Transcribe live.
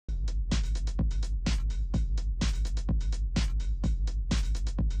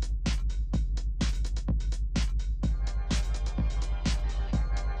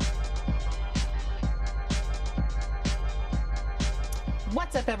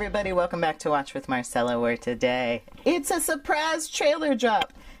What's up, everybody? Welcome back to Watch with Marcella, where today it's a surprise trailer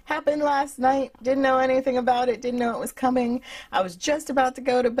drop. Happened last night, didn't know anything about it, didn't know it was coming. I was just about to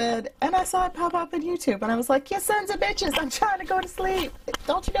go to bed and I saw it pop up on YouTube and I was like, you sons of bitches, I'm trying to go to sleep.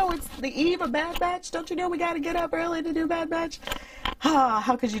 Don't you know it's the eve of Bad Batch? Don't you know we gotta get up early to do Bad Batch?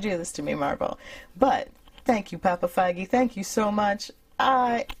 How could you do this to me, Marvel? But thank you, Papa Feige, thank you so much.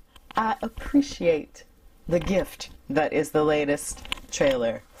 I appreciate the gift that is the latest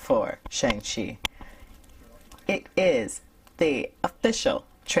trailer for Shang-Chi. It is the official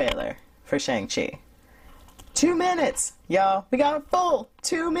trailer for Shang-Chi. 2 minutes, y'all. We got a full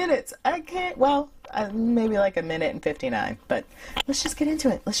 2 minutes. I can't, well, maybe like a minute and 59, but let's just get into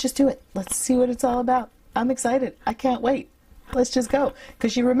it. Let's just do it. Let's see what it's all about. I'm excited. I can't wait. Let's just go.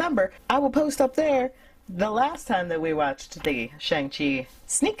 Because you remember, I will post up there the last time that we watched the Shang-Chi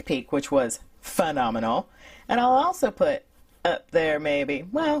sneak peek, which was phenomenal. And I'll also put up there maybe,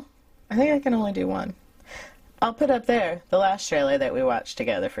 well, I think I can only do one. I'll put up there the last trailer that we watched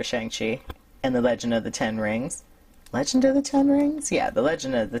together for Shang-Chi and the Legend of the Ten Rings. Legend of the Ten Rings? Yeah, the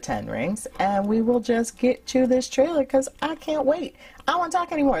Legend of the Ten Rings. And we will just get to this trailer because I can't wait. I don't want to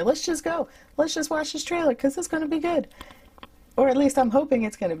talk anymore. Let's just go. Let's just watch this trailer because it's going to be good. Or at least I'm hoping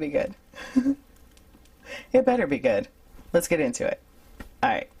it's going to be good. It better be good. Let's get into it.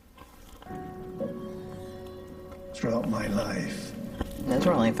 Alright. Throughout my life, those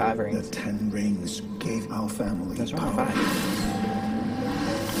were only 5 rings. The 10 rings gave our family those were only power.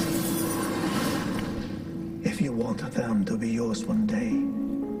 5. If you want them to be yours one day,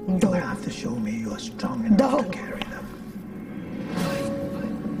 you'll have to show me you are strong enough to carry them.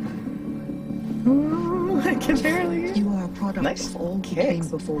 I can barely. You are a product Nice of all who kicks. came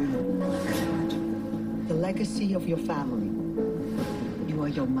before you. The legacy of your family. You are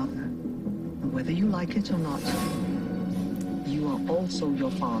your mother. And whether you like it or not, you are also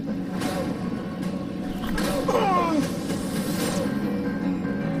your father.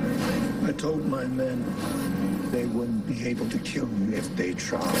 I told my men they wouldn't be able to kill me if they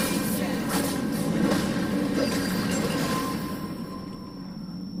tried.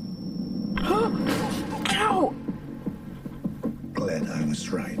 Ow! Glad I was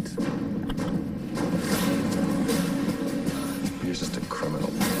right. You're just a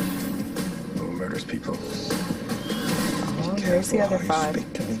criminal who murders people. Oh, there's the other 5.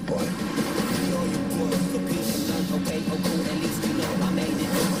 Speak to me, boy.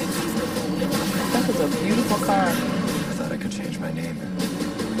 That was a beautiful car. I thought I could change my name.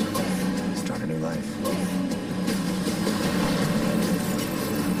 Start a new life.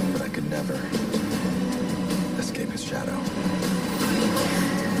 But I could never escape his shadow.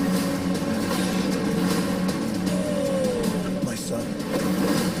 My son,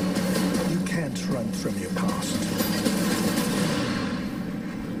 you can't run from your past.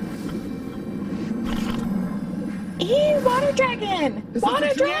 Eee, water dragon!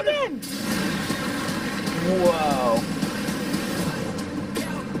 Water dragon! Whoa.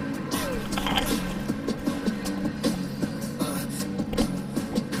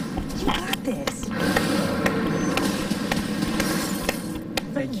 You got this.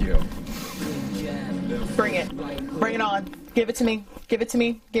 Thank you. Bring it. Bring it on. Give it to me. Give it to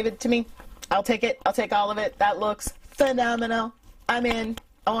me. Give it to me. I'll take it. I'll take all of it. That looks phenomenal. I'm in.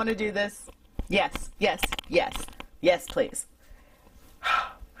 I want to do this. Yes. Yes. Yes. Yes, please.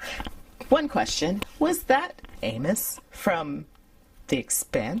 One question. Was that Amos from The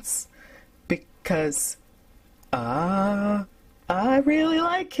Expanse? Because, I really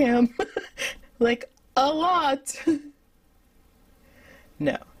like him. Like, a lot.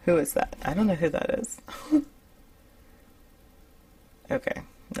 No. Who is that? I don't know who that is. Okay.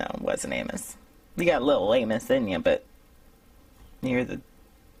 No, it wasn't Amos. You got a little Amos in you, but you're the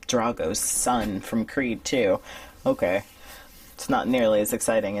Drago's son from Creed 2. Okay. It's not nearly as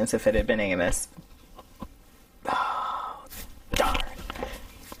exciting as if it had been Amos. Oh, darn.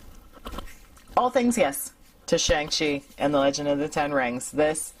 All things yes to Shang-Chi and the Legend of the Ten Rings.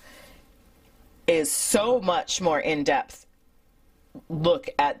 This is so much more in-depth look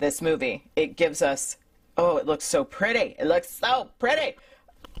at this movie. It gives us, oh, it looks so pretty. It looks so pretty.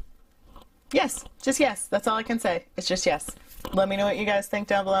 Yes, just yes. That's all I can say. It's just yes. Let me know what you guys think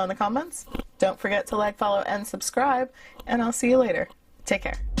down below in the comments. Don't forget to like, follow, and subscribe, and I'll see you later. Take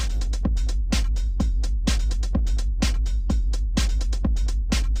care.